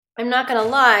I'm not going to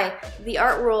lie, the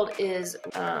art world is,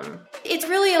 it's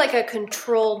really like a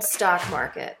controlled stock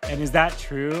market. And is that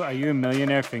true? Are you a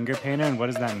millionaire finger painter? And what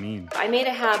does that mean? I made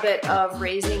a habit of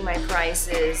raising my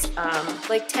prices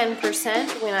like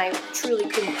 10% when I truly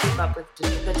couldn't keep up with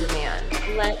the demand.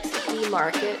 Let the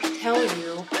market tell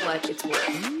you what it's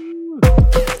worth.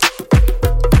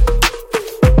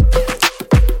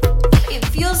 It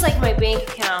feels like my bank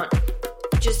account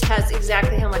just has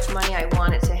exactly how much money I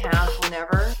want it to have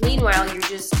whenever. Meanwhile, you're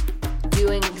just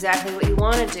doing exactly what you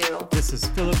want to do. This is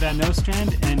Philip Van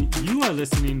Nostrand, and you are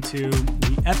listening to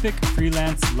the Epic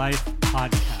Freelance Life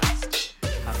podcast.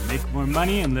 How to make more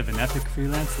money and live an epic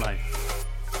freelance life.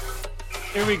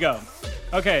 Here we go.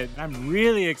 Okay, I'm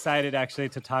really excited actually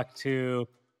to talk to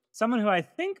someone who I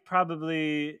think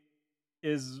probably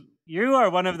is, you are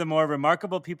one of the more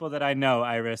remarkable people that I know,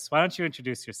 Iris. Why don't you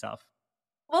introduce yourself?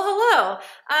 Well, hello.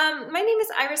 My name is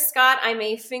Iris Scott. I'm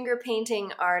a finger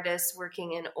painting artist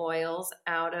working in oils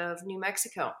out of New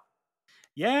Mexico.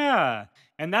 Yeah,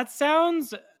 and that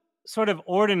sounds sort of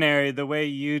ordinary the way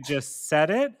you just said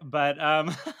it, but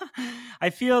I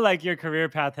feel like your career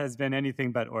path has been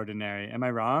anything but ordinary. Am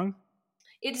I wrong?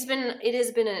 It has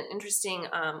been an interesting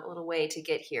little way to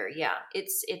get here. Yeah,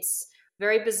 it's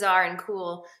very bizarre and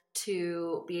cool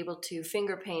to be able to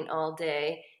finger paint all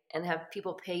day and have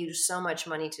people pay you so much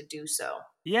money to do so.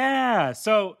 Yeah.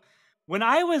 So when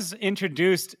I was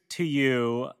introduced to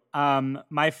you,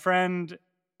 my friend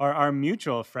or our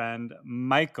mutual friend,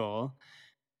 Michael,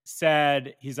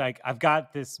 said, he's like, I've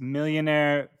got this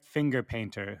millionaire finger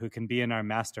painter who can be in our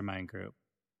mastermind group.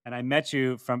 And I met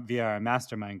you via our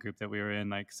mastermind group that we were in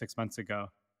like 6 months ago.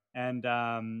 And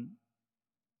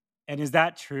is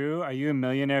that true? Are you a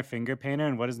millionaire finger painter?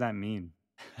 And what does that mean?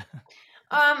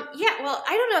 Yeah, well,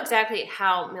 I don't know exactly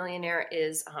how Millionaire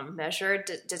is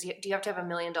measured. Do you have to have $1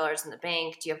 million in the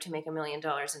bank? Do you have to make $1 million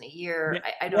in a year?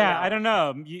 I don't know. Yeah, I don't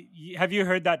know. Have you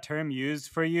heard that term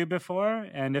used for you before?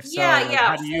 And if so, Yeah.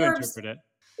 how do you interpret it?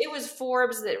 It was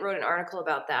Forbes that wrote an article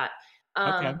about that.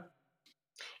 Okay.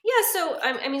 Yeah, so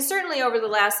I mean, certainly over the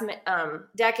last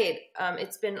decade,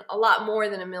 it's been a lot more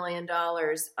than $1 million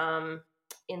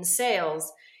in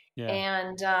sales. Yeah.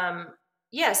 And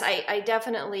yes, I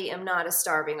definitely am not a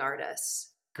starving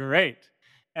artist. Great.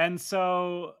 And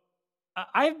so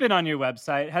I've been on your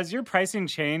website. Has your pricing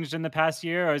changed in the past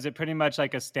year, or is it pretty much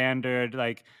like a standard,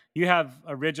 like you have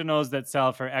originals that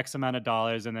sell for X amount of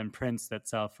dollars and then prints that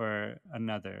sell for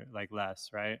another, like less,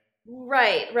 right?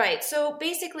 Right. So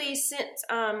basically, since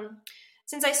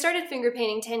I started finger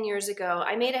painting 10 years ago,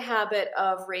 I made a habit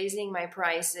of raising my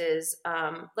prices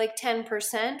like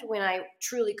 10% when I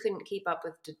truly couldn't keep up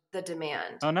with the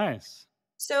demand. Oh, nice.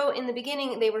 So in the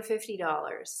beginning, they were $50,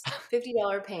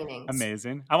 $50 paintings.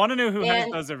 Amazing. I want to know who has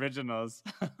those originals.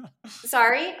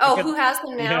 Sorry? Oh, who has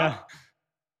them now?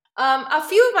 Yeah. A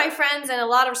few of my friends and a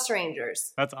lot of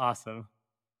strangers. That's awesome.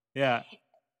 Yeah.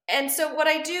 And so what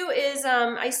I do is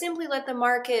I simply let the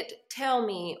market tell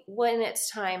me when it's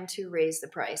time to raise the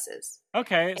prices.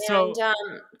 Okay. And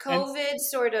COVID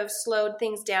sort of slowed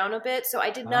things down a bit. So I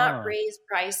did not raise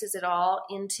prices at all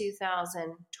in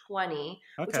 2020,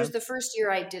 which was the first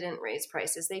year I didn't raise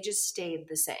prices. They just stayed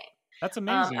the same. That's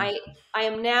amazing. I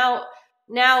am now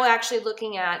actually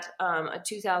looking at a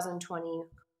 2021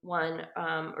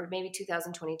 or maybe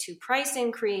 2022 price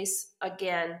increase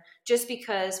again, just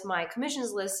because my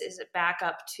commissions list is back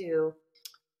up to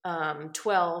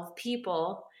 12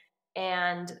 people.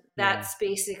 And that's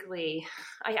basically,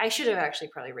 I should have actually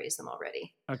probably raised them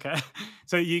already. Okay.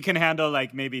 So you can handle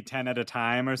like maybe 10 at a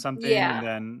time or something. Yeah. And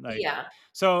then like, yeah.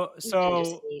 So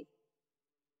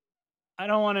I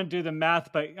don't want to do the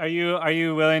math, but are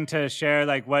you willing to share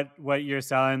like what you're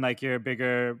selling, like your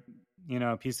bigger,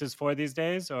 pieces for these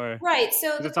days, or? Right.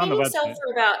 So the paintings sell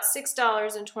for about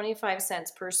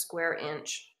 $6.25 per square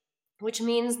inch, which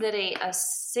means that a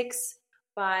 6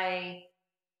 by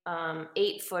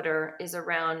 8 footer is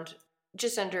around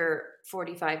just under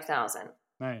 45,000.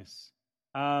 Nice.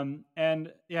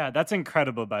 And yeah, that's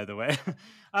incredible, by the way.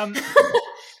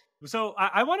 So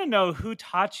I want to know who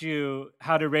taught you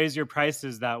how to raise your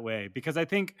prices that way, because I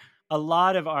think a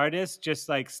lot of artists just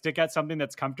like stick at something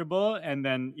that's comfortable and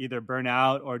then either burn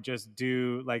out or just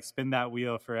do like spin that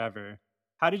wheel forever.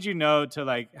 How did you know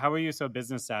how were you so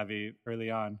business savvy early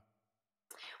on?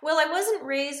 Well, I wasn't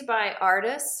raised by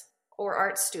artists or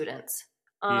art students.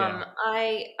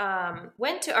 I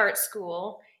went to art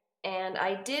school, and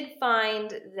I did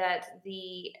find that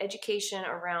the education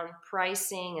around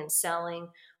pricing and selling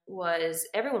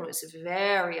everyone was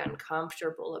very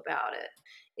uncomfortable about it.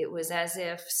 It was as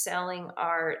if selling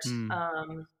art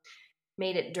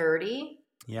made it dirty.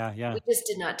 Yeah, yeah. We just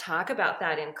did not talk about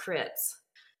that in crits.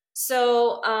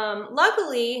 So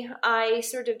luckily, I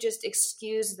sort of just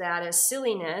excused that as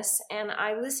silliness, and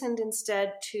I listened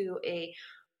instead to a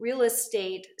real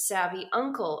estate savvy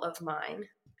uncle of mine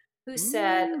who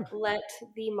said, Ooh, let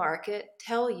the market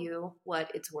tell you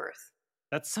what it's worth.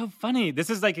 that's so funny. This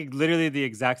is like literally the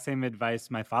exact same advice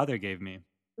my father gave me.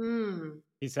 Mm,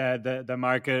 He said the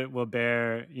market will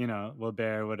bear, will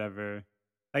bear whatever.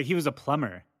 Like he was a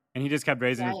plumber and he just kept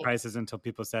raising his right, prices until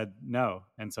people said no.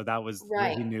 And so that was what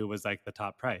right. he knew was like the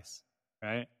top price,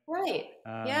 right? Right.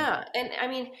 Um, Yeah. And I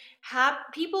mean,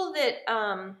 people that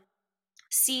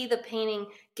see the painting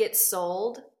get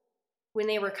sold when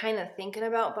they were kind of thinking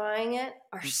about buying it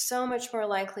are so much more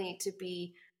likely to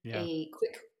be yeah, a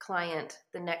quick client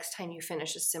the next time you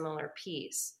finish a similar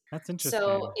piece. that's So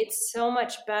interesting. it's so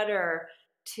much better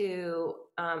to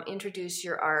introduce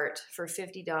your art for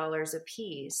 $50 a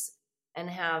piece and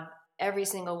have every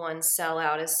single one sell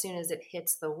out as soon as it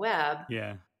hits the web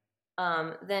Yeah,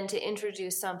 than to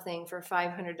introduce something for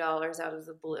 $500 out of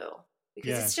the blue, because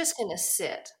yeah, it's just going to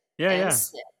sit yeah, and yeah,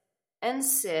 sit and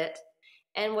sit.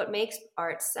 And what makes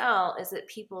art sell is that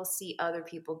people see other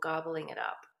people gobbling it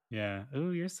up. yeah.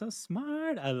 Oh, you're so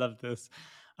smart. I love this.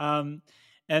 Um,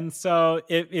 and so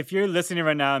if you're listening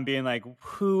right now and being like,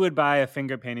 who would buy a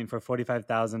finger painting for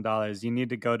 $45,000? You need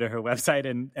to go to her website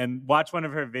and watch one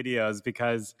of her videos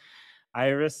because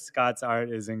Iris Scott's art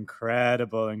is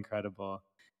incredible, incredible.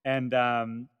 And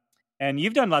and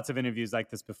you've done lots of interviews like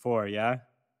this before, yeah?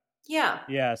 Yeah.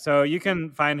 Yeah, so you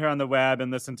can find her on the web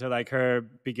and listen to like her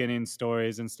beginning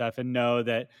stories and stuff and know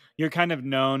that you're kind of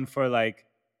known for like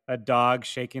a dog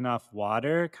shaking off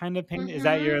water kind of paint. Is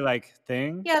that Hmm. your like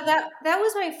thing? Yeah, that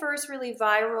was my first really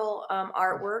viral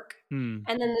artwork. Hmm.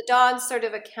 And then the dogs sort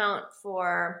of account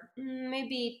for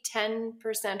maybe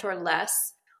 10% or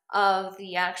less of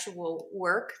the actual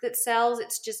work that sells.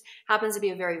 It's just happens to be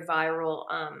a very viral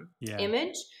Yeah.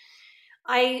 image.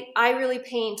 I really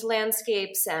paint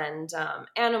landscapes and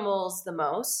animals the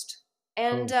most,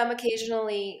 and Cool.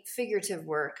 occasionally figurative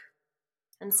work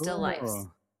and still lifes.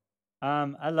 Cool.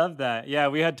 I love that. Yeah,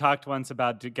 we had talked once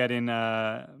about getting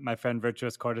my friend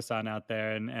Virtuous Courtesan out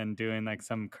there and doing like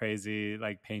some crazy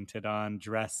like painted on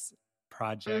dress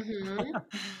project. Hmm.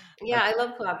 Yeah, That's, I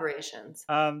love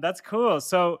collaborations. that's cool.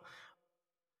 So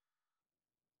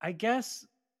I guess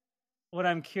what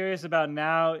I'm curious about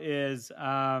now is,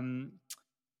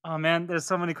 oh man, there's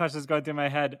so many questions going through my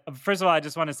head. First of all, I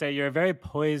just want to say you're a very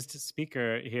poised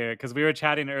speaker here because we were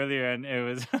chatting earlier and it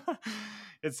was,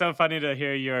 it's so funny to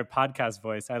hear your podcast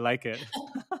voice. I like it.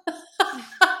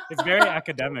 It's very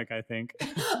academic, I think.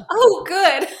 Oh,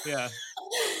 good. Yeah,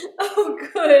 Oh,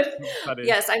 good. it's funny.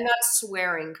 Yes, I'm not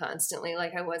swearing constantly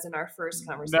like I was in our first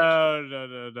conversation. No, no,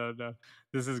 no, no, no.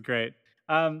 This is great.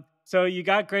 So you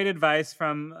got great advice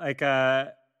from like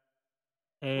a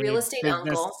Real estate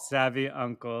business uncle. savvy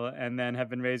uncle and then have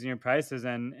been raising your prices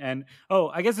and oh,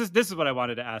 I guess this is what I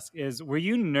wanted to ask is were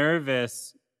you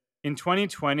nervous in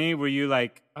 2020? Were you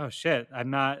like, oh shit, I'm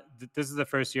not this is the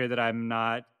first year that I'm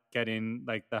not getting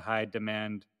like the high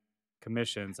demand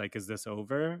commissions, like is this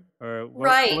over or what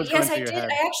Right. was going Yes, I through your did. head?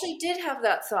 I actually did have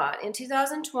that thought in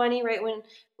 2020, right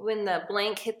when the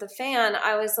blank hit the fan.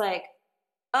 I was like,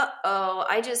 "Uh-oh,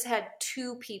 I just had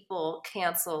two people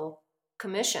cancel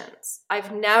commissions.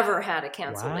 I've never had a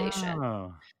cancellation."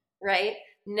 Wow. Right?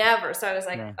 Never. So I was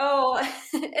like, Yeah. "Oh,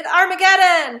 it's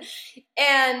Armageddon."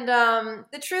 And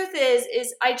the truth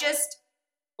is I just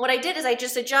what I did is I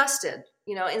just adjusted.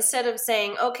 Instead of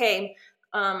saying, okay,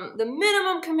 the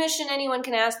minimum commission anyone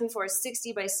can ask me for is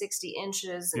 60 by 60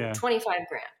 inches and Yeah. 25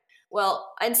 grand.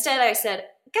 Well, instead I said,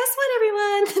 guess what,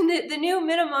 everyone? The new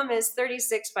minimum is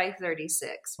 36 by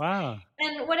 36. Wow.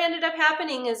 And what ended up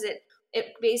happening is it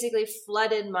basically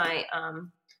flooded my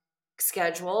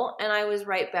schedule, and I was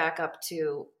right back up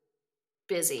to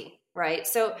busy. Right.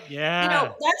 So, Yeah.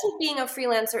 that's what being a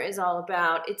freelancer is all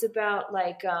about. It's about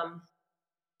like,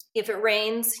 if it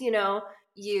rains,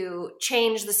 you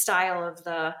change the style of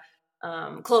the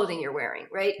clothing you're wearing,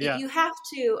 right? Yeah. You have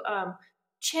to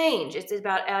change. It's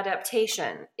about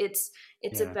adaptation. It's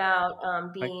Yeah. about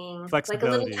Like being like a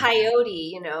little flexibility.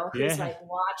 coyote, who's Yeah. like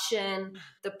watching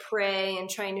the prey and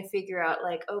trying to figure out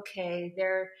like, okay,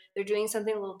 they're doing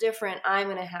something a little different. I'm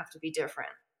going to have to be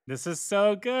different. This is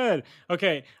so good.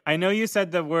 Okay, I know you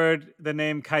said the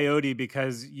name coyote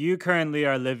because you currently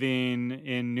are living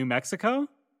in New Mexico?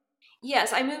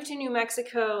 Yes, I moved to New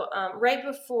Mexico right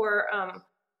before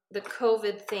the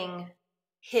COVID thing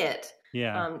hit.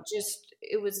 Yeah.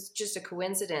 It was just a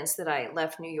coincidence that I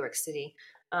left New York City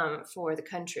for the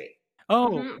country.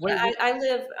 Oh, I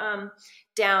live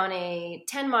down a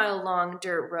 10-mile long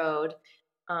dirt road,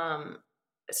 um,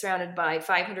 surrounded by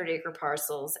 500-acre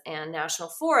parcels and national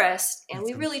forest, and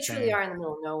that's we really truly insane. are in the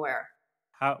middle of nowhere.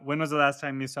 When was the last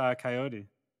time you saw a coyote?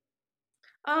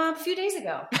 A few days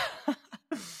ago.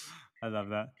 I love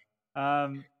that.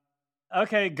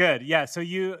 Okay, good. Yeah, so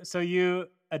you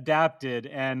adapted,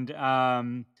 and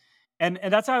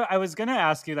that's how I was gonna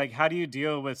ask you, like, how do you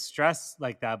deal with stress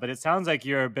like that? But it sounds like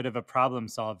you're a bit of a problem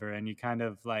solver, and you kind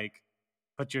of like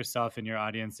put yourself in your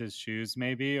audience's shoes,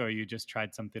 maybe, or you just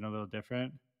tried something a little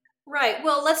different. Right.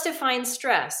 Well, let's define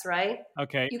stress, right?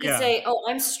 Okay, You could yeah, say, oh,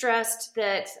 I'm stressed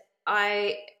that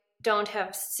I don't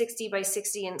have 60 by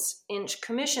 60-inch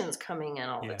commissions coming in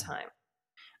all the yeah, time.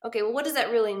 Okay, well, what does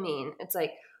that really mean? It's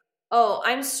like, oh,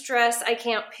 I'm stressed. I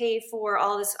can't pay for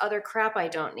all this other crap I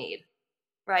don't need.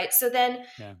 Right. So then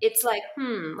yeah. it's like,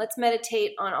 let's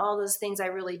meditate on all those things I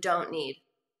really don't need.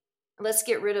 Let's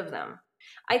get rid of them.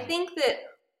 I Mhm. think that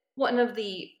one of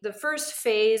the first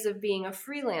phase of being a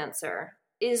freelancer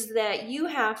is that you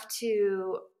have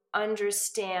to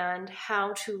understand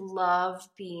how to love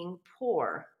being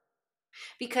poor,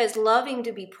 because loving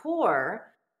to be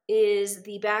poor is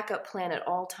the backup plan at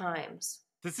all times,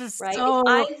 This is right? If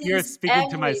I so you're lose speaking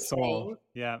to my soul. everything,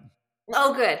 Yeah.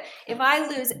 oh good. If I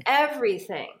lose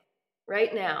everything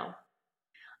right now,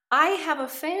 I have a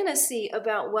fantasy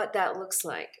about what that looks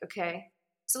like, okay?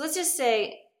 So let's just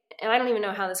say, and I don't even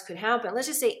know how this could happen, let's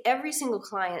just say every single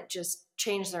client just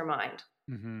changed their mind,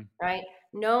 Mm-hmm. right?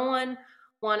 No one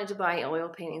wanted to buy oil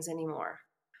paintings anymore.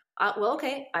 Well,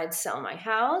 okay, I'd sell my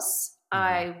house. Mm-hmm.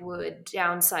 I would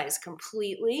downsize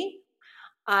completely.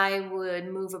 I would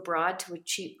move abroad to a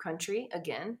cheap country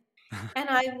again. And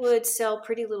I would sell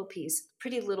pretty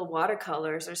little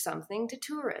watercolors or something to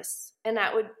tourists. And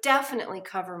that would definitely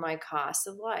cover my costs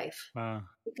of life, Wow.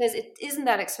 because it isn't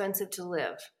that expensive to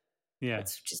live. Yeah,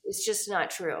 It's just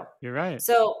not true. you're right.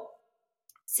 So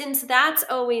since that's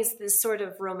always this sort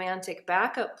of romantic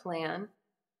backup plan,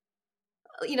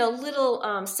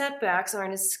 little setbacks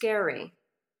aren't as scary.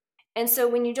 And so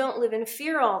when you don't live in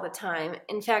fear all the time,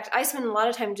 in fact, I spend a lot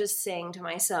of time just saying to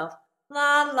myself,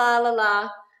 la, la, la, la,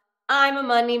 I'm a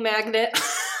money magnet.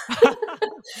 You do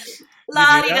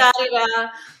La di that? da di da.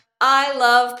 I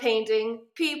love painting.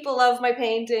 People love my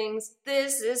paintings.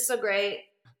 This is so great.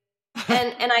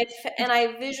 And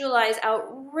I visualize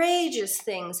outrageous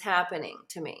things happening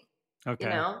to me, you Okay.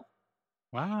 know? And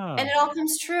Wow. it all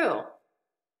comes true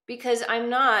because I'm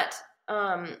not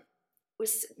um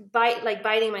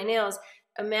biting my nails,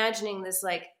 imagining this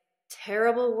like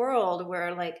terrible world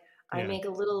where like I Yeah. make a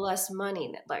little less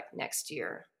money like next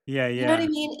year. Yeah, You know what yeah. I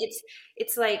mean?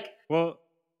 It's like, Well,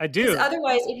 I because do.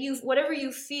 otherwise, if you whatever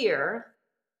you fear,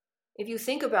 if you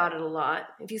think about it a lot,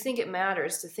 if you think it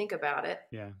matters to think about it,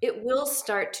 Yeah. it will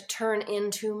start to turn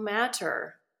into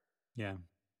matter. Yeah.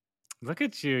 Look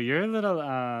at you. You're a little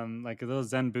like a little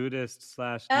Zen Buddhist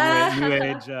slash new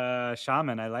age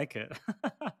shaman. I like it.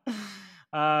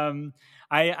 um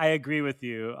I agree with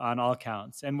you on all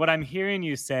counts. And what I'm hearing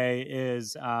you say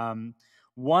is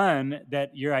one,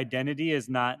 that your identity is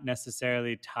not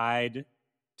necessarily tied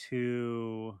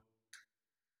to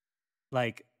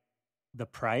like the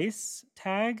price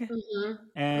tag, Hmm.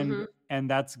 and Hmm. and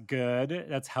that's good.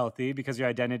 That's healthy because your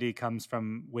identity comes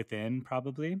from within,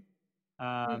 probably.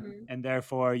 Hmm. And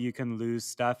therefore you can lose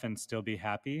stuff and still be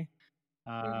happy.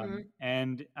 Hmm.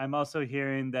 And I'm also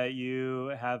hearing that you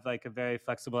have like a very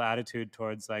flexible attitude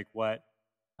towards like what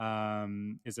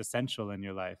is essential in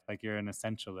your life. Like you're an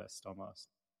essentialist almost.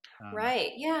 Um,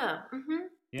 Right. Yeah.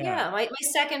 yeah, Yeah. My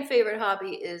second favorite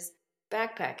hobby is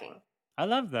backpacking. I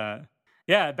love that.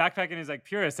 Yeah, backpacking is like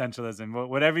pure essentialism.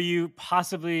 Whatever you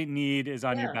possibly need is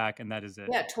on your Yeah. back, and that is it.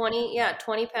 Yeah.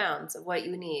 20 pounds of what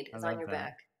you need I is on love your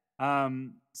that.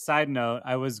 back. Side note,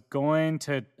 I was going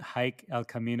to hike El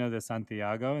Camino de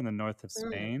Santiago in the north of Mm,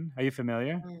 Spain. Are you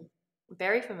familiar? mm.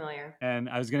 Very familiar. And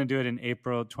I was going to do it in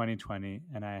April 2020,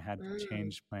 and I had to Mm.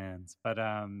 change plans. But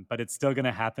it's still going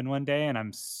to happen one day, and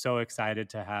I'm so excited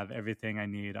to have everything I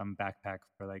need on backpack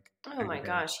for like Oh 30 my days.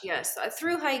 gosh, yes.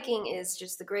 Through hiking is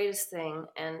just the greatest thing.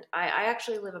 And I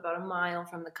actually live about a mile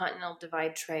from the Continental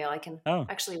Divide Trail. I can Oh,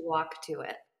 actually walk to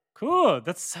it. cool.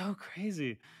 That's so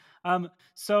crazy. Um,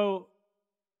 so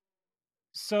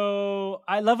So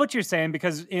I love what you're saying,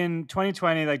 because in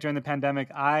 2020, like during the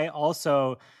pandemic, I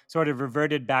also sort of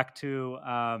reverted back to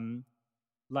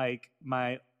like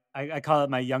I call it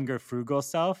my younger frugal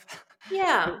self.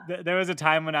 Yeah. There was a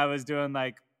time when I was doing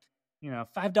like $5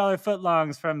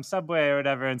 footlongs from Subway or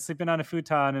whatever and sleeping on a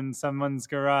futon in someone's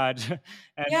garage.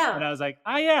 And Yeah. I was like,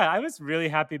 oh yeah, I was really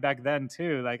happy back then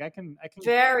too. Like I can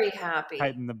Very happy.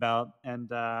 tighten the belt and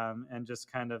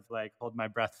just kind of like hold my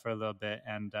breath for a little bit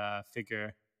and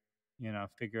figure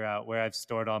out where I've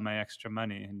stored all my extra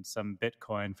money in some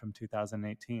Bitcoin from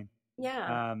 2018.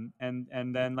 Yeah.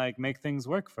 And then like make things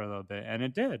work for a little bit. And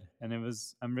it did. And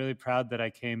I'm really proud that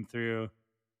I came through.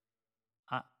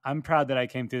 I'm proud that I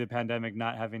came through the pandemic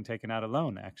not having taken out a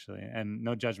loan, actually, and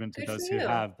no judgment to Good for those who you.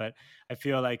 have. But I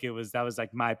feel like that was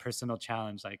like my personal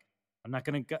challenge. Like I'm not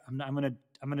gonna go, I'm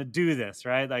gonna do this,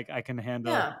 right? Like I can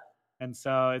handle. Yeah. And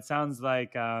so it sounds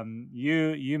like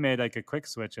you made like a quick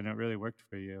switch and it really worked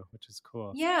for you, which is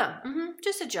cool. Yeah.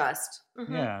 Just adjust.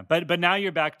 Yeah, but now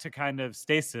you're back to kind of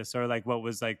stasis or like what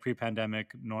was like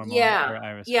pre-pandemic normal Yeah. for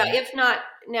Iris. Yeah. Right? If not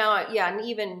now, yeah, and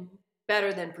even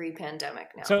better than pre-pandemic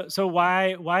now. So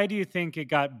why do you think it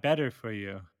got better for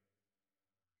you?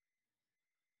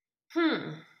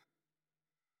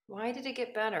 Why did it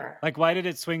get better? Like, why did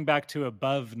it swing back to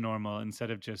above normal instead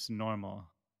of just normal?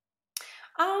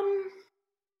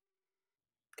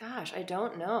 Gosh, I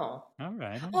don't know. All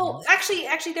right. Oh,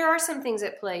 actually, there are some things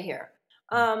at play here.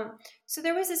 So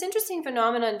there was this interesting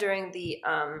phenomenon during the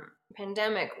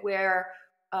pandemic where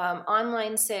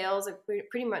online sales,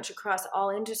 pretty much across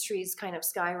all industries, kind of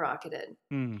skyrocketed.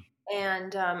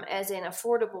 And as an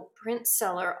affordable print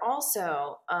seller,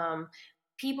 also,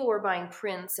 people were buying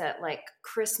prints at like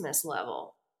Christmas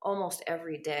level almost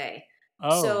every day.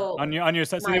 Oh, so on your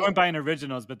side, so they weren't buying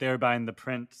originals, but they were buying the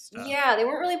print stuff. Yeah, they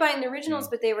weren't really buying the originals,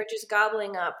 but they were just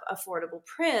gobbling up affordable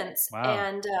prints. Wow.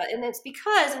 And it's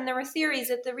because, and there were theories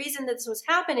that the reason that this was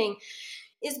happening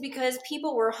is because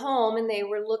people were home and they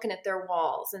were looking at their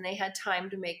walls and they had time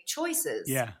to make choices.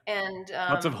 Yeah. And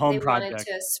lots of home they projects. wanted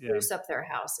to spruce up their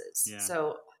houses. Yeah.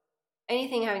 So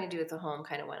anything having to do with the home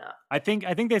kind of went up. I think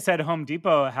they said Home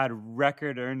Depot had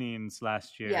record earnings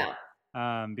last year. Yeah.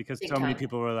 Because Big so many time.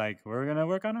 people were like, we're going to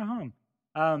work on our home.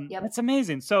 Yep. That's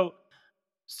amazing. So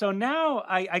now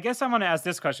I guess I want to ask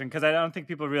this question because I don't think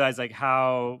people realize like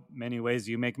how many ways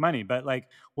you make money, but like,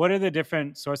 what are the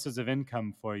different sources of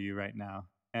income for you right now?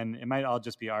 And it might all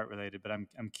just be art related, but I'm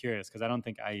curious because I don't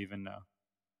think I even know.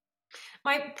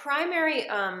 My primary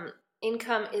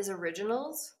income is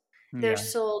originals. They're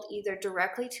sold either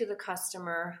directly to the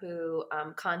customer who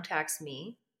contacts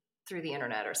me through the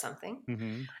internet or something.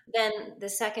 Mm-hmm. Then the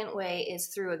second way is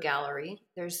through a gallery.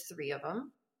 There's 3 of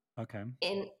them. Okay.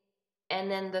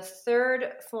 And then the third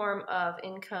form of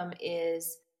income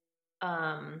is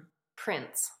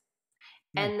prints.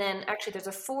 And then actually there's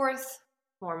a fourth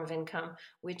form of income,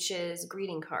 which is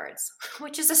greeting cards,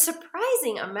 which is a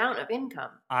surprising amount of income.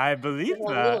 I believe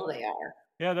that. How little they are.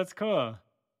 Yeah, that's cool.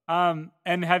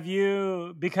 And have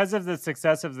you, because of the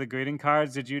success of the greeting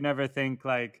cards, did you never think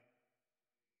like,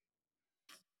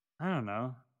 I don't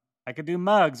know, I could do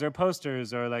mugs or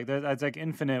posters or like there's like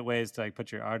infinite ways to like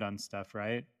put your art on stuff,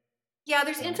 right? Yeah,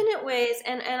 there's infinite ways,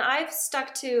 and I've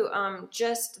stuck to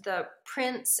just the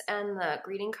prints and the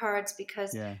greeting cards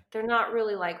because they're not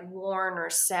really like worn or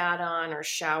sat on or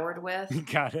showered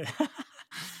with. Got it.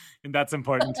 And that's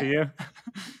important to you?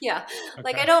 Yeah. Okay.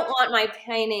 Like I don't want my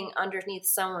painting underneath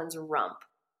someone's rump.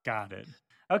 Got it.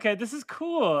 Okay, this is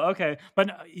cool. Okay.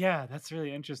 But yeah, that's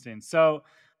really interesting. So,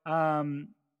 and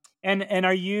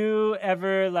are you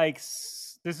ever like,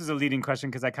 this is a leading question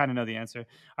because I kind of know the answer.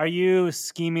 Are you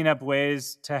scheming up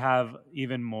ways to have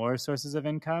even more sources of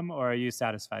income or are you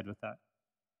satisfied with that?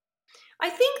 I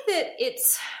think that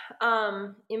it's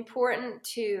important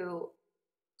to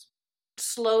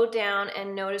slow down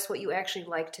and notice what you actually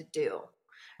like to do.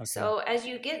 Okay. So as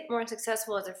you get more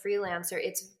successful as a freelancer,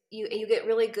 it's you get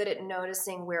really good at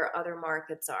noticing where other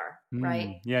markets are,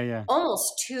 right? Yeah.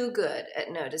 Almost too good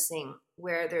at noticing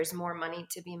where there's more money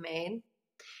to be made.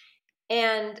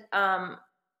 And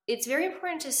it's very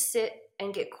important to sit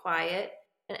and get quiet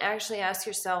and actually ask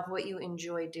yourself what you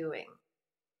enjoy doing.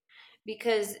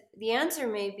 Because the answer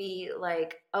may be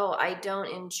like, oh, I don't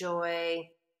enjoy,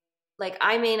 like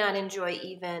I may not enjoy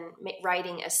even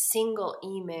writing a single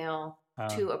email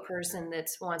to a person that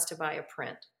wants to buy a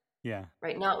print. Yeah.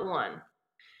 Right? Not one,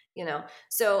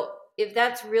 So if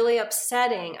that's really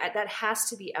upsetting, that has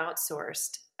to be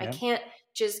outsourced. Yeah. I can't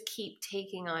just keep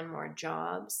taking on more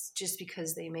jobs just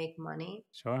because they make money.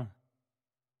 Sure.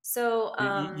 So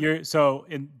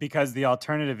because the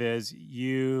alternative is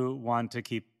you want to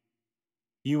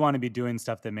be doing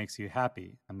stuff that makes you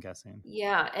happy, I'm guessing.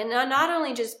 Yeah, and not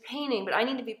only just painting, but I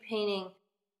need to be painting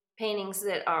paintings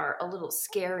that are a little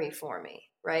scary for me,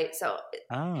 right? So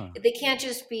they can't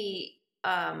just be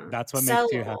that's what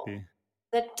makes you happy.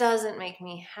 that doesn't make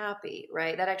me happy,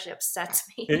 right? That actually upsets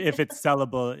me. If it's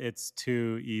sellable, it's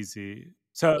too easy.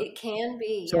 So, It can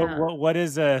be, so yeah. what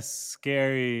is a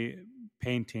scary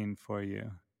painting for you?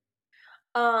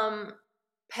 Um,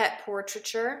 Pet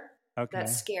portraiture, that's Okay.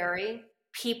 scary.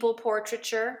 People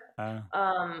portraiture,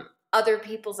 Uh, other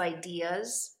people's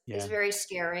ideas is yeah. very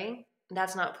scary.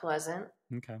 That's not pleasant.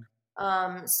 Okay.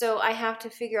 So I have to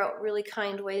figure out really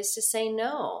kind ways to say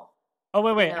no, Oh,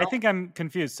 wait, you wait. I know? think I'm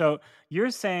confused. So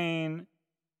you're saying,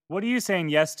 what are you saying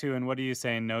yes to and what are you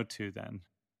saying no to then?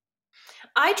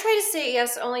 I try to say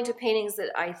yes only to paintings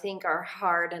that I think are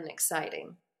hard and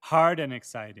exciting. Hard and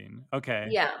exciting. Okay.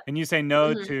 Yeah. And you say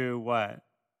no Hmm. to what?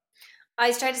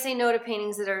 I try to say no to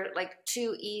paintings that are like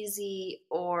too easy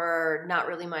or not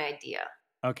really my idea.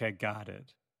 Okay, got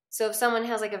it. So if someone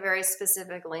has like a very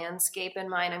specific landscape in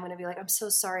mind, I'm going to be like, I'm so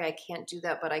sorry I can't do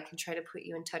that, but I can try to put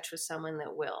you in touch with someone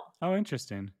that will. Oh,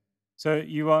 interesting. So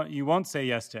you won't say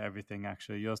yes to everything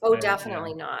actually. You'll Oh, say yeah.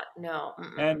 definitely not. No.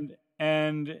 Mm-mm.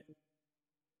 And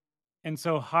and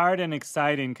so hard and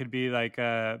exciting could be like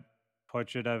a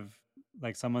portrait of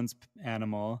like someone's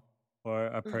animal or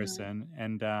a Hmm. person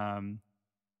and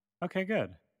okay,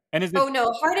 good. And is it Oh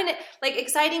no, hard and like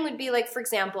exciting would be like, for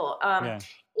example, yeah.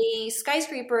 a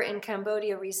skyscraper in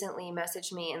Cambodia recently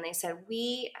messaged me and they said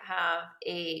we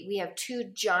have two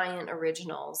giant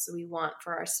originals we want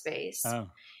for our space, Oh.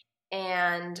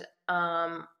 and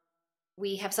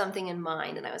we have something in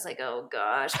mind. And I was like, oh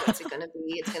gosh, what's it going to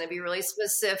be? It's going to be really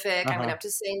specific. I'm going to Uh-huh. have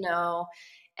to say no.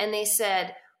 And they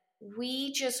said,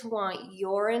 we just want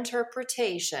your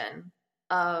interpretation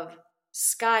of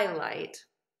skylight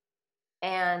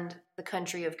and the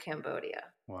country of Cambodia.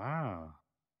 Wow.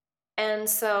 And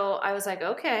so I was like,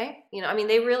 okay, I mean,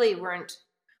 they really weren't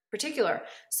particular.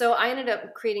 So I ended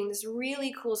up creating this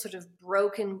really cool sort of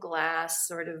broken glass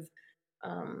sort of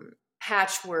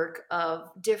patchwork of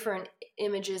different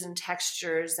images and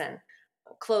textures and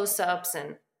close ups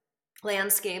and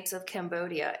landscapes of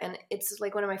Cambodia. And it's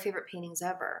like one of my favorite paintings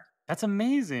ever. That's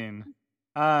amazing.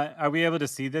 Are we able to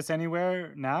see this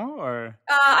anywhere now or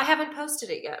I haven't posted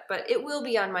it yet, but it will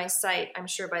be on my site, I'm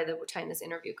sure, by the time this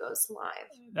interview goes live.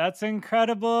 that's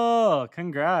incredible.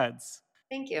 Congrats.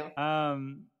 Thank you.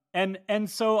 And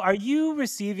so are you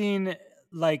receiving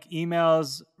like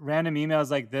emails, random emails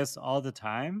like this all the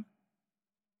time?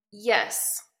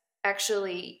 Yes,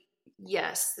 actually,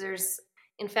 yes.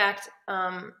 In fact,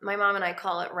 my mom and I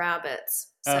call it rabbits.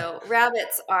 Oh, So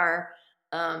rabbits are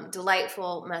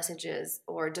delightful messages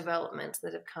or developments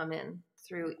that have come in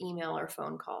through email or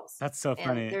phone calls. that's so And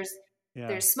funny. Yeah.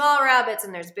 there's small rabbits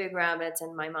and there's big rabbits,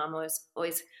 and my mom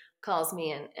always calls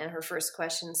me, and her first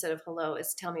question instead of hello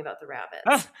is tell me about the Ah,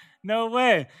 rabbits. no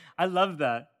way. I love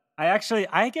that.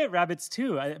 I get rabbits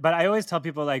too, but I always tell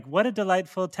people like, what a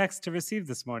delightful text to receive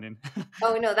this morning.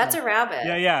 Oh no, that's a rabbit.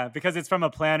 Yeah, yeah, because it's from a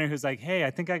planner who's like, hey, I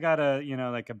think I got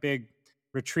like a big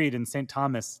retreat in St.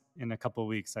 Thomas in a couple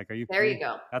weeks. Like, are you There free? you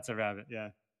go. That's a rabbit. Yeah.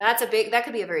 That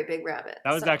could be a very big rabbit.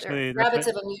 That was So they're actually rabbits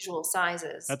of unusual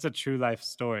sizes. that's a true life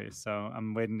story. So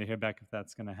I'm waiting to hear back if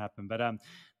that's going to happen. But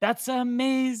that's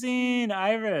amazing,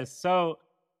 Iris. So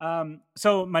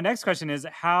my next question is,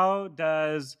 how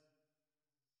does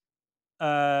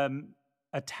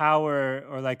a tower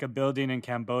or like a building in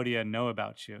Cambodia know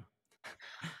about you?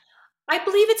 I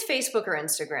believe it's Facebook or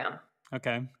Instagram.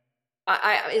 Okay.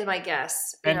 I is my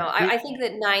guess. And I think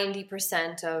that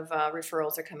 90% of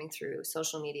referrals are coming through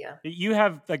social media. you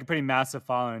have like a pretty massive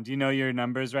following. Do you know your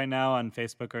numbers right now on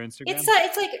Facebook or Instagram?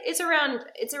 It's around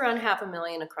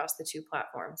 500,000 across the two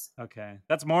platforms. Okay.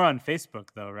 That's more on Facebook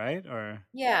though, right? Or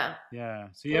Yeah, yeah.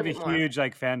 So a you have little a bit more. huge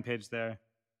like fan page there.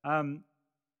 And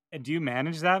do you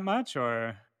manage that much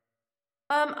or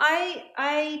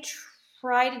I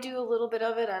try to do a little bit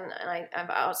of it, and I've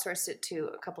outsourced it to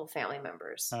a couple of family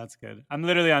members. oh, that's good. I'm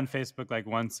literally on Facebook like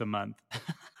once a month.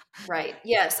 Right.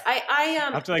 Yes. I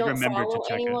have to like Don't remember to follow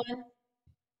check it. anyone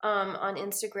on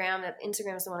Instagram. That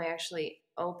Instagram is the one I actually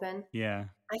open. Yeah.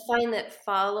 I find that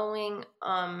following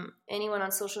anyone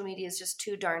on social media is just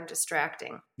too darn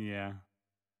distracting. Yeah.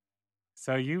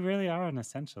 So you really are an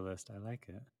essentialist. I like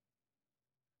it.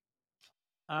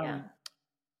 Yeah.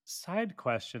 Side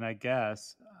question, I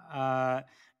guess.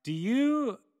 Do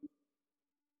you,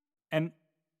 and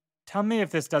tell me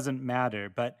if this doesn't matter,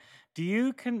 but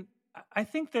I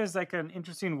think there's like an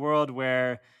interesting world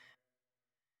where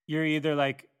you're either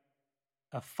like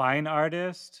a fine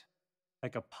artist,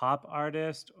 like a pop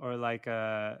artist, or like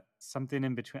a something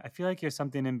in between. I feel like you're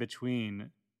something in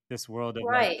between this world of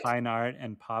like Right. fine art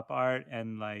and pop art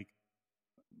and like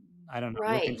I don't know,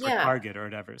 Right. working for Yeah. Target or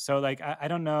whatever. So like I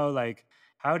don't know, like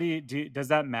how does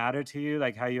that matter to you?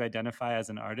 Like how you identify as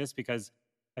an artist? Because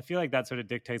I feel like that sort of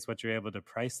dictates what you're able to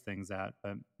price things at,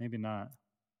 but maybe not.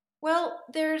 Well,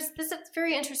 this is a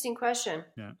very interesting question.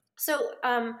 Yeah. So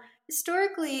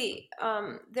historically,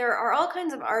 there are all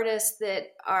kinds of artists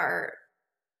that are,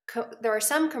 there are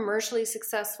some commercially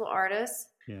successful artists.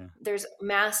 Yeah. There's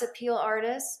mass appeal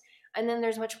artists, and then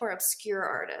there's much more obscure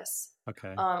artists.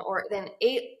 Okay. Or then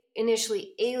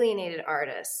initially alienated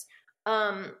artists.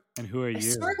 And who are you?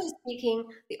 Historically speaking,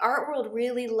 the art world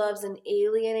really loves an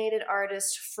alienated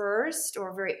artist first,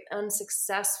 or a very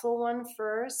unsuccessful one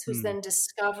first, who's then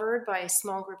discovered by a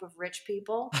small group of rich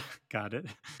people. Got it.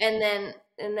 And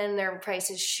then their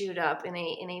prices shoot up in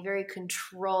a very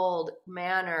controlled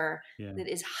manner that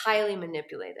is highly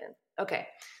manipulated. Okay,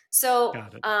 so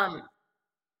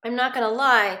I'm not going to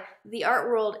lie, the art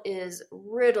world is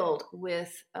riddled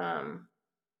with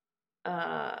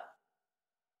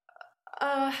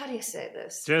how do you say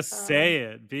this? Just say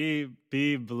it.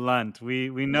 Be blunt. We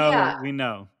know. Yeah. We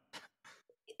know.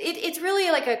 It's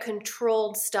really like a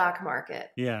controlled stock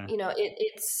market. Yeah. You know,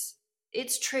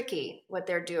 it's tricky what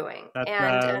they're doing. That's,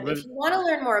 and if you want to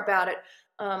learn more about it,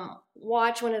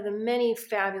 watch one of the many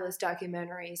fabulous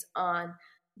documentaries on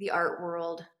the art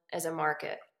world as a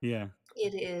market. Yeah.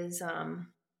 It is.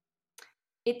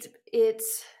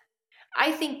 It's.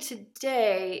 I think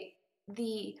today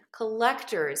the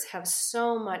collectors have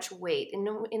so much weight.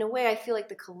 In a way, I feel like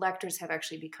the collectors have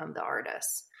actually become the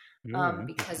artists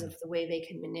because of the way they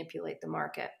can manipulate the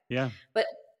market. Yeah. But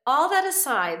all that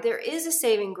aside, there is a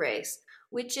saving grace,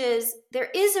 which is there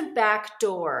is a back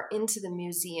door into the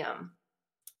museum,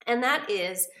 and that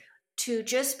is to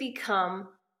just become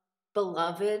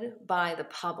beloved by the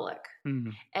public. Mm-hmm.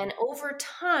 And over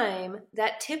time,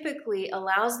 that typically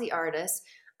allows the artists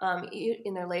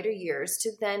in their later years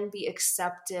to then be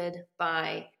accepted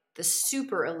by the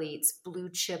super elites, blue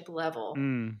chip level,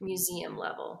 museum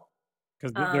level.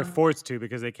 Because they're forced to,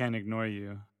 because they can't ignore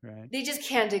you, right? They just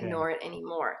can't ignore it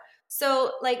anymore.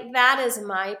 So like that is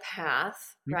my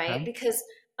path, right? Because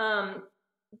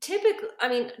typically, I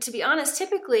mean, to be honest,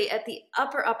 typically at the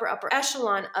upper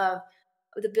echelon of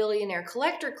the billionaire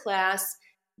collector class,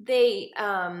 they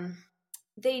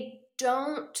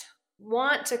don't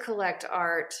want to collect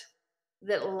art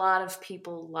that a lot of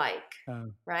people like,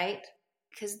 right?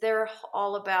 Because they're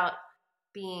all about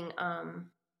being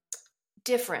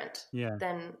different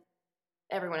than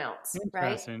everyone else,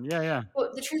 right? Yeah.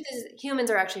 Well, the truth is,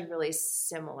 humans are actually really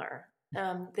similar.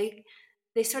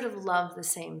 They sort of love the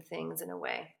same things in a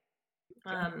way.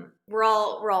 We're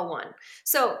all one.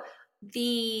 So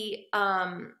the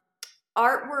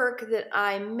artwork that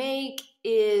I make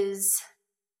is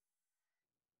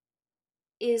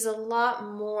a lot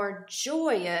more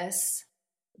joyous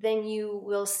than you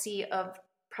will see of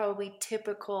probably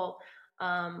typical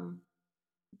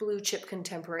blue chip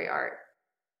contemporary art.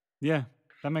 Yeah,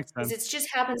 that makes sense. Because it just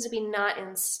happens to be not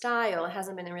in style. It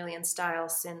hasn't been really in style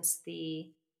since the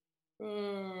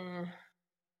 50s,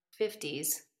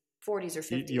 40s or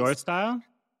 50s. Your style?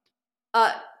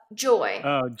 Joy.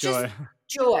 Oh, joy. Just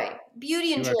joy.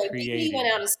 Beauty and joy. Beauty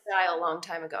went out of style a long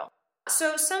time ago.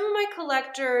 So some of my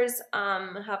collectors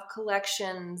have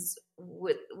collections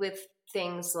with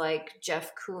things like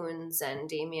Jeff Koons and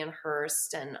Damien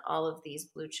Hirst and all of these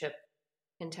blue chip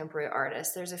contemporary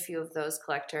artists. There's a few of those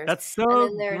collectors. That's so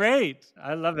great.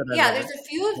 I love it. There's a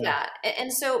few of that.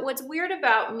 And so what's weird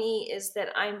about me is that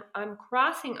I'm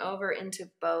crossing over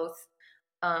into both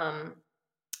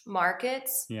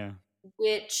markets,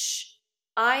 which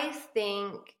I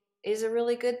think is a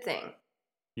really good thing.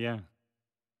 Yeah.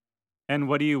 And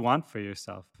what do you want for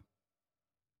yourself?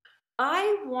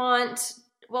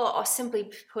 I'll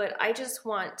simply put, I just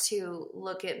want to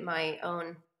look at my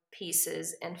own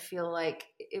pieces and feel like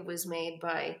it was made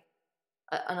by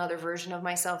another version of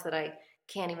myself that I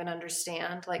can't even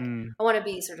understand. Like I want to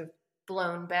be sort of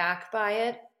blown back by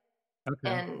it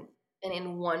and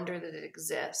in wonder that it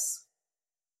exists.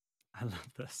 I love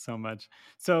this so much.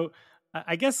 So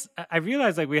I guess I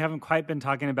realize like we haven't quite been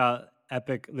talking about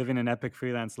living an epic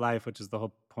freelance life, which is the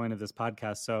whole point of this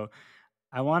podcast. So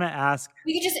I want to ask.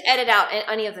 We could just edit out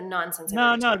any of the nonsense.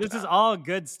 No, this is all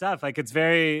good stuff. Like it's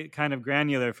very kind of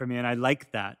granular for me, and I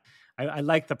like that. I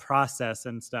like the process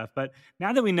and stuff. But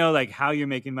now that we know like how you're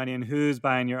making money and who's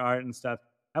buying your art and stuff,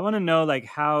 I want to know like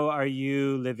how are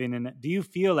you living do you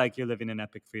feel like you're living an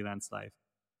epic freelance life?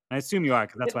 And I assume you are,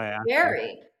 because that's why I asked.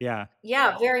 Very. Yeah.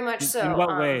 Yeah, very much so. In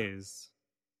what ways?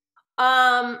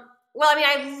 Well, I mean,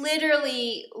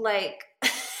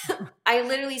 I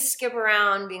literally skip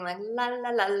around being like, la, la,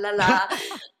 la, la, la.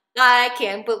 I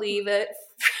can't believe it.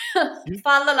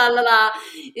 Fa, la, la, la, la.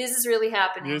 This is really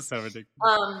happening. You're so ridiculous.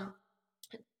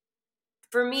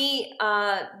 For me,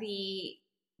 the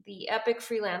the epic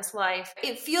freelance life.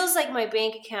 It feels like my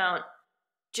bank account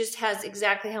just has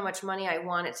exactly how much money I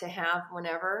want it to have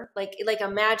whenever, like a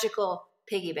magical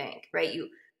piggy bank, right? You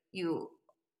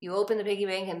open the piggy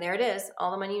bank and there it is,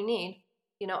 all the money you need,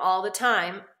 all the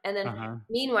time. And then Uh-huh.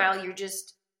 meanwhile, you're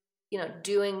just,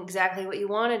 doing exactly what you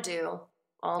want to do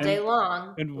all day And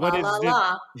long. and La what la is it?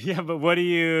 la. Yeah, but what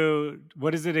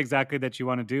is it exactly that you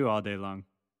want to do all day long?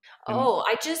 And Oh,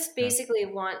 I just yeah, basically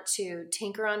want to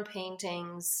tinker on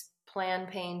paintings, plan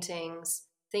paintings,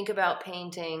 think about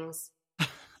paintings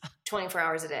 24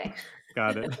 hours a day.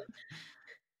 got it.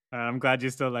 I'm glad you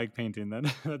still like painting then.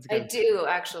 That's I good. do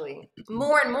actually,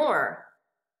 more and more.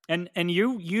 And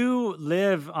you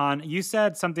live on, you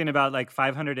said something about like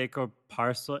 500 acre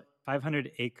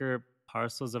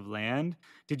parcels of land.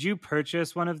 Did you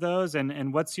purchase one of those?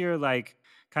 And what's your like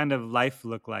kind of life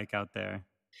look like out there?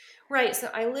 Right. So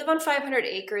I live on 500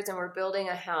 acres and we're building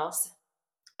a house.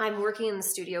 I'm working in the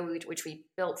studio, which we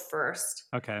built first.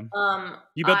 Okay. Um,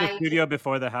 You built the I, studio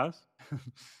before the house?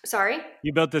 sorry?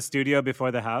 You built the studio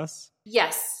before the house?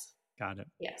 Yes. Got it.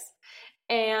 Yes.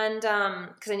 And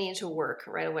because I needed to work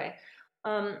right away.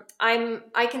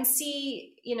 I can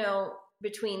see,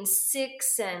 between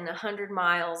 6 and 100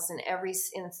 miles in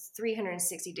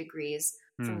 360 degrees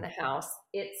from Hmm. the house.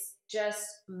 It's just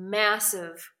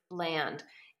massive land.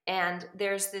 And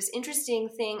there's this interesting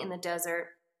thing in the desert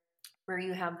where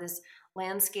you have this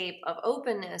landscape of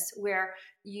openness where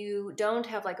you don't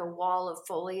have like a wall of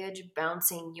foliage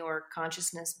bouncing your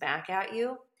consciousness back at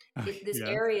you. This Yes.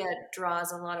 area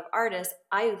draws a lot of artists.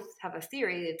 I have a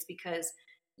theory it's because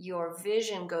your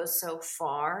vision goes so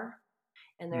far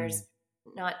and Hmm. there's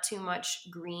not too much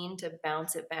green to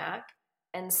bounce it back.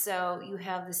 And so you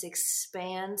have this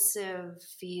expansive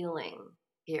feeling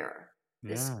here,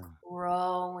 this Yeah.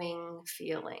 growing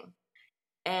feeling.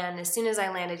 And as soon as I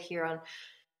landed here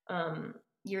on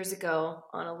years ago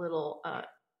on a little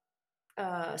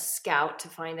scout to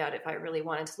find out if I really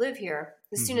wanted to live here,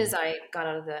 as soon Hmm. as I got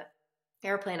out of the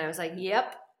airplane, I was like,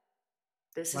 "Yep,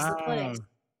 this is the place." Wow.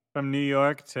 From New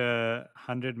York to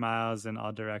 100 miles in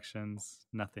all directions,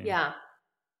 nothing. Yeah,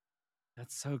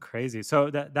 That's so crazy.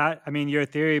 So I mean, your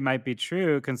theory might be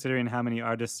true considering how many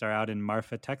artists are out in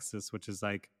Marfa, Texas, which is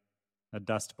like a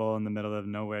dust bowl in the middle of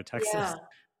nowhere, yeah, Texas,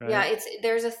 yeah. right?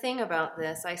 There's a thing about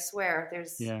this. I swear.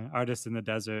 There's Yeah, artists in the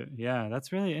desert. Yeah,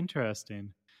 that's really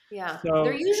interesting. Yeah.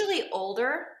 They're So, usually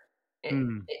older.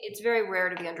 hmm, It's very rare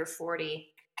to be under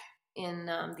 40 in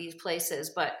these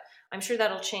places, but I'm sure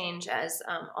that'll change as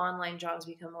online jobs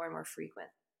become more and more frequent.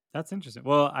 that's interesting.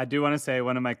 Well, I do want to say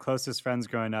one of my closest friends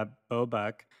growing up, Bo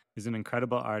Buck, is an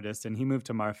incredible artist, and he moved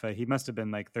to Marfa. He must have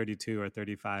been like 32 or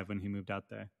 35 when he moved out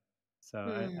there.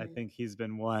 So I Hmm. think he's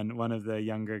been one of the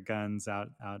younger guns out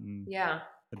in Yeah.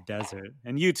 the desert.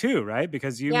 And you too, right?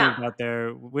 Because you Yeah. moved out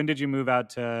there. When did you move out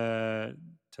to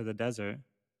the desert?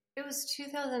 It was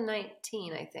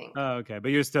 2019, I think. Oh, okay. But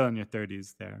you're still in your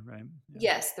 30s there, right? Yeah.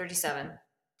 Yes, 37.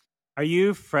 Are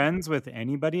you friends with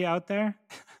anybody out there?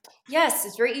 Yes,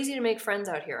 it's very easy to make friends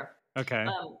out here.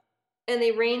 Okay. Um, and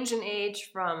they range in age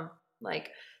from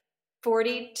like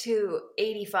 40 to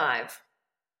 85.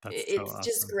 That's so It's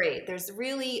just awesome. great. There's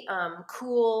really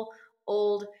cool,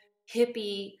 old,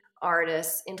 hippie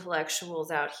artists,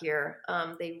 intellectuals out here.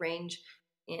 They range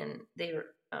they're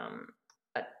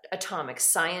atomic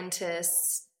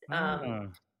scientists.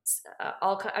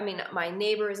 Oh, I mean, my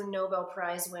neighbor is a Nobel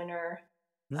Prize winner.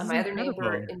 this is My other neighbor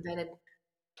incredible. invented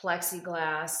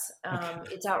plexiglass. Okay.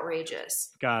 It's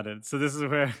outrageous. Got it. So this is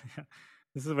where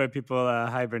this is where people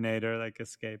hibernate or like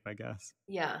escape, I guess.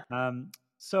 Yeah.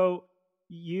 So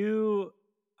you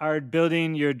are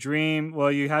building your dream.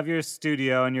 Well, you have your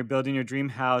studio and you're building your dream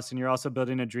house, and you're also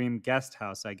building a dream guest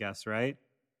house, I guess, right?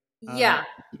 Um, Yeah.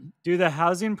 do the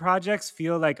housing projects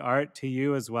feel like art to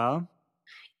you as well?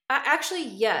 Actually,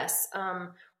 yes.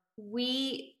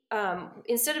 We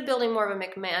instead of building more of a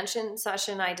McMansion,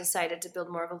 Sasha and I decided to build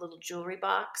more of a little jewelry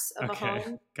box of a Okay,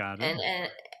 home, got it. and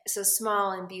so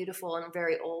small and beautiful and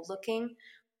very old looking.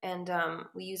 And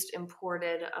we used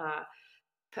imported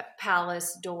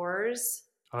palace doors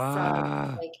from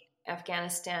Ah, like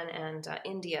Afghanistan and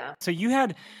India. so you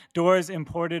had doors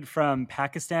imported from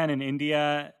Pakistan and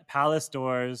India, palace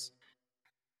doors,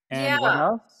 and what Yeah,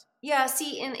 else? yeah.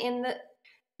 See, in the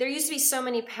there used to be so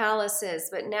many palaces,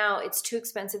 but now it's too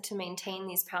expensive to maintain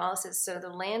these palaces. So the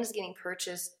land is getting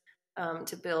purchased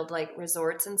to build like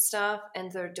resorts and stuff,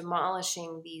 and they're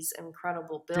demolishing these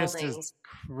incredible This is buildings.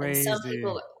 And some crazy.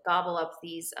 people gobble up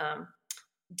this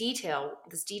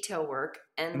detail work,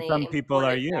 and And they some people import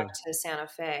are it back you. to Santa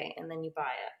Fe, and then you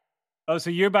buy it. Oh, so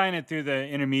you're buying it through the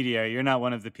intermediary. You're not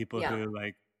one of the people Yeah. who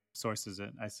like. sources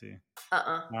it. I see.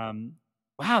 Uh-uh.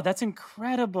 Wow, that's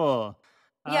incredible.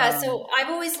 Yeah, so I've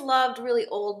always loved really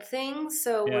old things.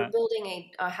 So we're Yeah.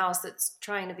 building a house that's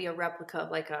trying to be a replica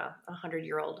of like a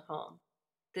 100-year-old home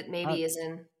that maybe is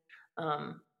in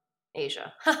um,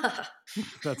 Asia.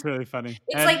 That's really funny.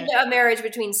 It's like a marriage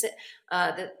between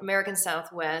the American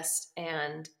Southwest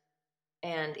and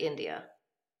India.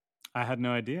 I had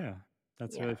no idea.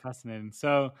 That's Yeah. really fascinating.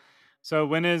 So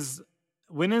when is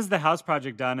the house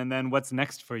project done, and then what's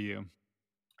next for you?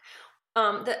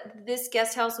 This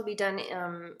guest house will be done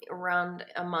around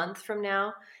a month from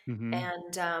now, Mm-hmm.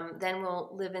 and then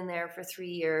we'll live in there for 3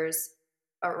 years,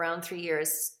 around 3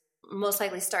 years. Most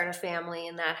likely start a family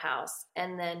in that house,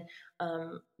 and then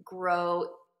grow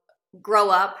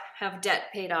up, have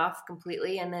debt paid off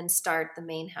completely, and then start the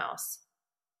main house.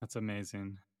 That's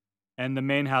amazing. And the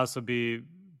main house will be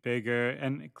bigger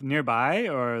and nearby,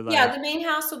 or Yeah, like? the main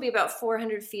house will be about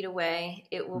 400 feet away.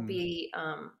 It will Hmm, be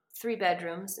 3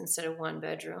 bedrooms instead of 1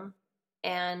 bedroom,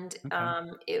 and okay.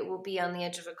 it will be on the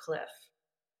edge of a cliff.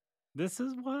 This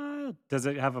is what? Does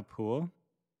it have a pool?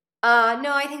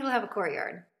 No, I think it'll have a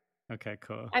courtyard. Okay,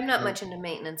 cool. I'm not much into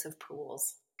maintenance of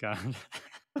pools. God.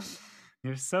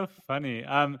 You're so funny.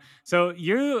 So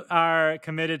you are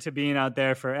committed to being out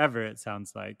there forever, it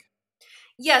sounds like.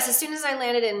 Yes, as soon as I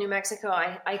landed in New Mexico,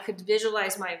 I could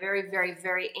visualize my very, very,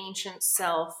 very ancient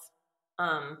self,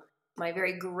 um, my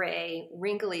very gray,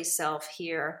 wrinkly self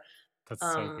here, That's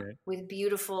so great. with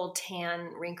beautiful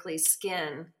tan, wrinkly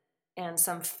skin and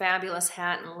some fabulous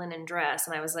hat and linen dress.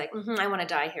 And I was like, I want to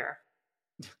die here.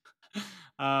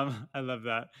 I love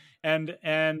that.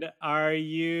 And are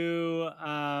you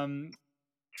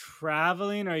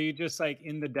traveling, or are you just like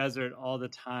in the desert all the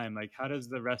time? Like, how does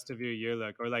the rest of your year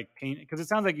look? Or like paint, because it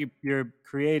sounds like you're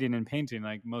creating and painting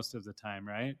like most of the time,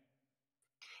 right?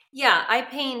 Yeah, I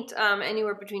paint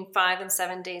anywhere between 5 and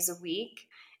 7 days a week.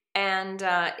 And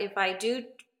if I do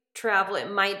travel, it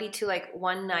might be to like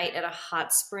one night at a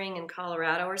hot spring in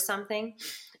Colorado or something.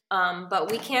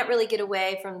 But we can't really get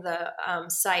away from the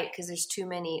site because there's too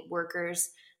many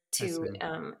workers I see.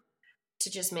 to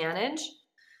just manage.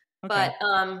 Okay.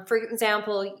 But for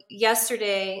example,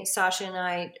 yesterday Sasha and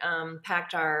I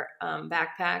packed our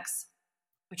backpacks,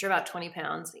 which are about 20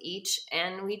 pounds each,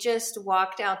 and we just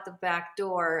walked out the back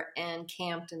door and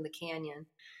camped in the canyon.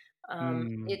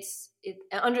 Mm, It's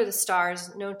under the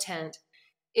stars, no tent.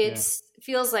 yeah, It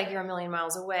feels like you're a million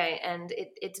miles away, and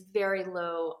it's very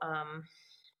low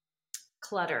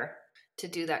clutter to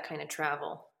do that kind of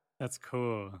travel. that's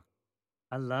cool.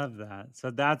 I love that.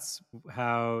 So that's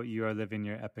how you are living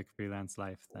your epic freelance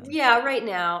life then. Yeah, right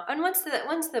now, and once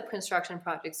the construction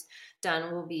project's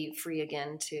done, we'll be free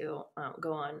again to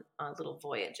go on little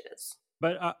voyages.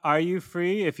 But are you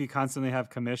free if you constantly have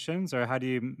commissions, or how do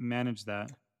you manage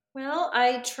that? Well,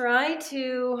 I try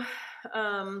to.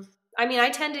 I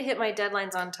tend to hit my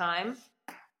deadlines on time.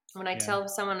 When I Yeah. tell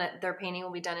someone that their painting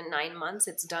will be done in 9 months,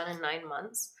 it's done in 9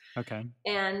 months. Okay.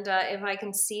 And if I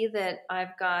can see that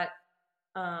I've got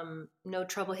no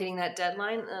trouble hitting that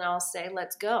deadline, then I'll say,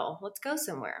 let's go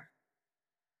somewhere.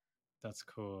 That's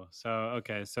cool. So,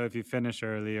 okay. So if you finish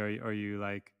early, or you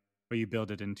like, or you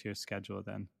build it into your schedule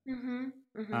then. Mm-hmm.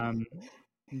 Mm-hmm. Um,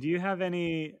 do you have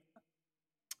any?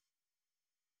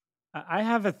 I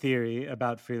have a theory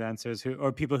about freelancers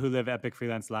or people who live epic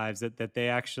freelance lives, that they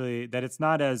actually, that it's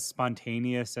not as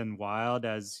spontaneous and wild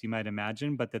as you might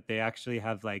imagine, but that they actually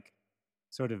have like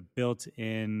sort of built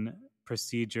in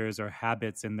procedures or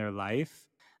habits in their life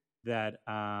that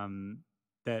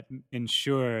that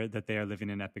ensure that they are living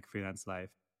an epic freelance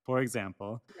life. For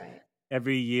example, Right.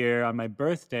 every year on my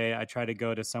birthday, I try to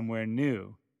go to somewhere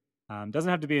new. Doesn't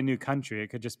have to be a new country. It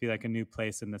could just be like a new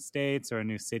place in the States or a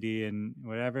new city and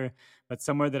whatever, but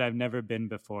somewhere that I've never been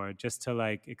before, just to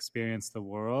like experience the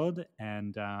world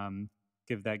and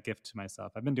give that gift to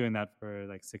myself. I've been doing that for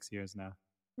like 6 years now.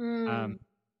 Um, Mm.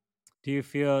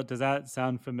 does that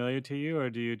sound familiar to you, or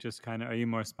do you just kind of, are you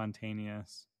more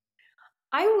spontaneous?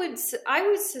 I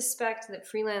would suspect that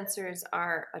freelancers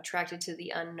are attracted to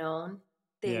the unknown.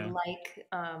 They Yeah. like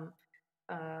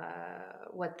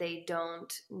what they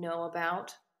don't know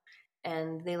about,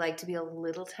 and they like to be a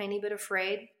little tiny bit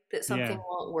afraid that something Yeah.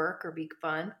 won't work or be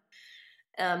fun.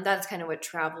 That's kind of what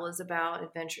travel is about,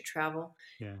 adventure travel.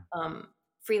 Yeah. Um,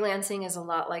 Freelancing is a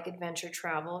lot like adventure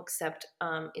travel, except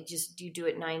you do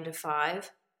it 9 to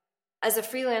 5. As a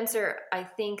freelancer, I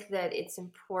think that it's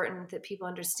important that people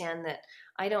understand that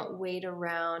I don't wait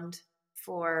around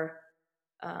for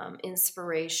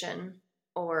inspiration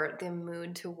or the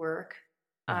mood to work.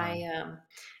 Uh-huh. I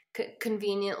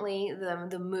conveniently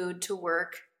the mood to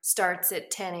work starts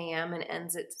at 10 a.m. and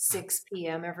ends at 6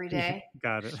 p.m. every day,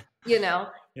 Got it. yeah,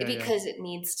 Yeah. because it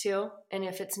needs to. And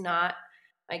if it's not,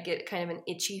 I get kind of an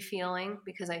itchy feeling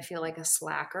because I feel like a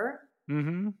slacker.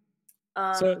 Mm-hmm.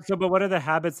 Um, But what are the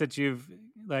habits that you've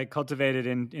like cultivated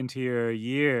into your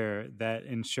year that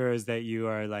ensures that you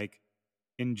are like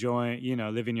enjoying,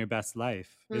 living your best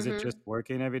life? Is it just mhm.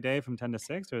 working every day from 10 to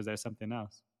 6, or is there something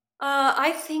else?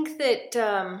 I think that,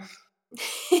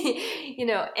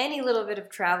 any little bit of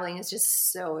traveling is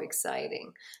just so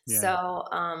exciting. Yeah. So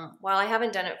while I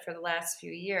haven't done it for the last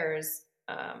few years,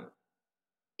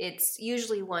 it's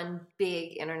usually one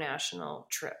big international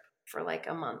trip for like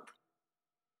a month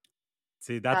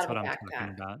See, that's out of what a I'm talking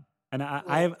backpack. about. And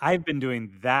Yeah. I've been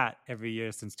doing that every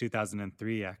year since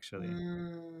 2003, actually.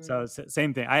 So Mm,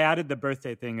 same thing. I added the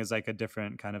birthday thing as like a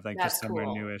different kind of like just that's somewhere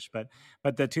cool. newish, but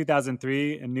the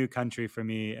 2003, a new country for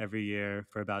me every year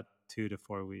for about 2 to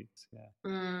 4 weeks. Yeah.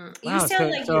 You Wow.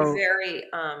 sound like you're So very,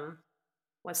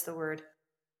 what's the word?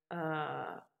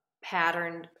 Uh,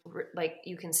 Patterned, like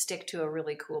you can stick to a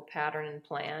really cool pattern and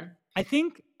plan. I I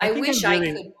think I'm wish I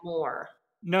really could more.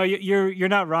 no. You're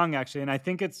not wrong actually, and I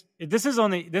think this is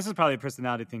probably a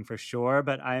personality thing for sure.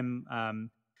 But I'm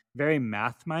very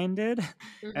math minded,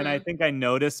 and I Hmm. think I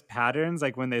notice patterns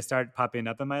like when they start popping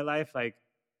up in my life, like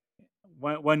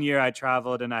one year I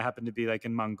traveled and I happened to be like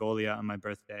in Mongolia on my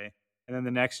birthday. And then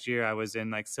the next year I was in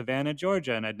like Savannah,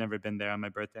 Georgia, and I'd never been there on my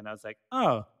birthday. And I was like,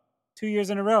 oh, 2 years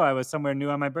in a row I was somewhere new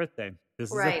on my birthday. This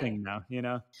is a Right. thing now.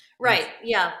 And Right.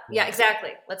 Yeah. yeah, Yeah.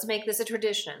 Exactly. Let's make this a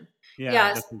tradition. yeah,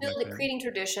 Yeah. that's exactly it. Creating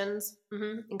traditions.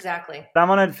 Exactly. So I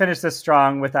want to finish this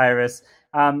strong with Iris.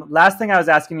 Last thing I was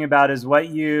asking you about is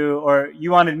you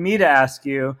wanted me to ask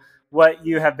you what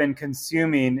you have been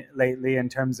consuming lately in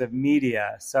terms of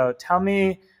media. So tell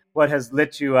me what has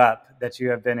lit you up that you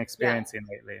have been Yeah. experiencing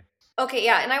lately. Okay.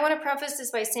 Yeah. And I want to preface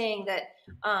this by saying that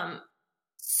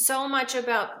so much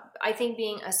about, I think,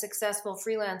 being a successful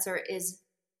freelancer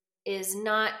is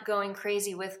not going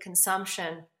crazy with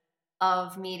consumption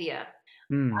of media.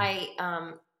 Mm,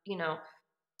 I,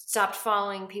 stopped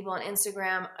following people on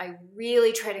Instagram. I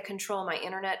really try to control my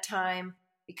internet time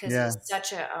because it yeah, is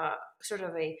such a sort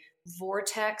of a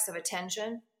vortex of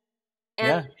attention.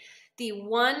 And yeah. the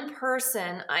one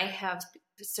person I have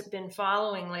been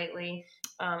following lately,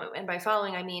 and by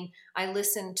following, I mean I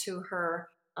listen to her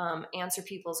answer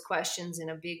people's questions in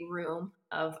a big room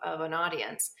of an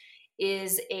audience,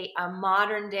 is a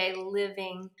modern day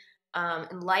living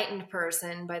enlightened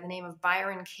person by the name of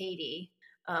Byron Katie,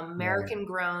 Right. American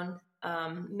grown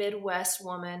Midwest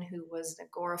woman who was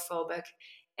agoraphobic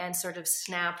and sort of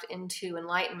snapped into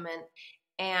enlightenment.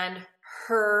 And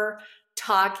her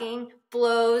talking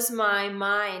blows my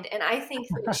mind. And I think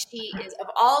that she is, of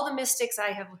all the mystics I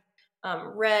have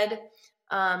read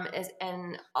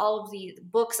and all of the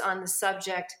books on the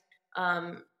subject,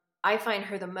 I find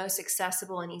her the most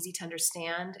accessible and easy to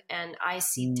understand. And I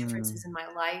see Mm. differences in my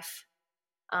life.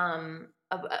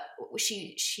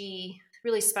 She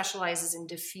really specializes in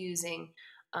diffusing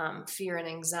fear and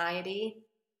anxiety.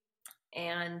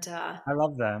 And I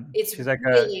love that. it's She's like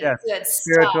a really yes, good stuff.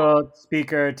 spiritual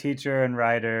speaker, teacher, and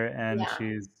writer, and Yeah.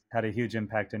 she's had a huge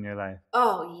impact in your life.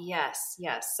 Oh, yes,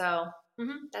 yes. So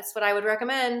that's what I would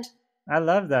recommend. I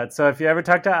love that. So if you ever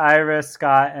talk to Iris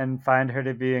Scott and find her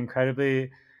to be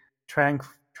incredibly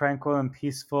tranquil and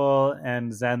peaceful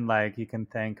and zen-like, you can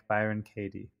thank Byron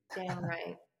Katie. Damn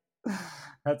right.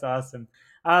 That's awesome.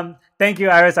 Thank you,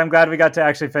 Iris. I'm glad we got to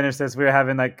actually finish this. We were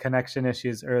having like connection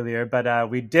issues earlier, but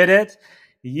we did it.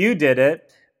 You did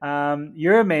it.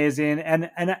 You're amazing, and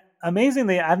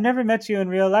amazingly, I've never met you in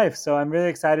real life, so I'm really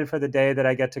excited for the day that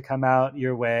I get to come out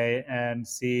your way and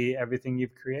see everything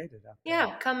you've created out there.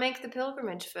 Yeah, come make the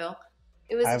pilgrimage, Phil.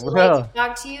 It was I a delight to will.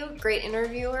 talk to you. Great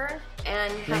interviewer,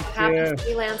 and have Thank a happy you.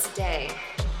 freelance day.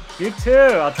 You too.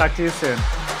 I'll talk to you soon.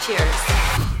 Cheers.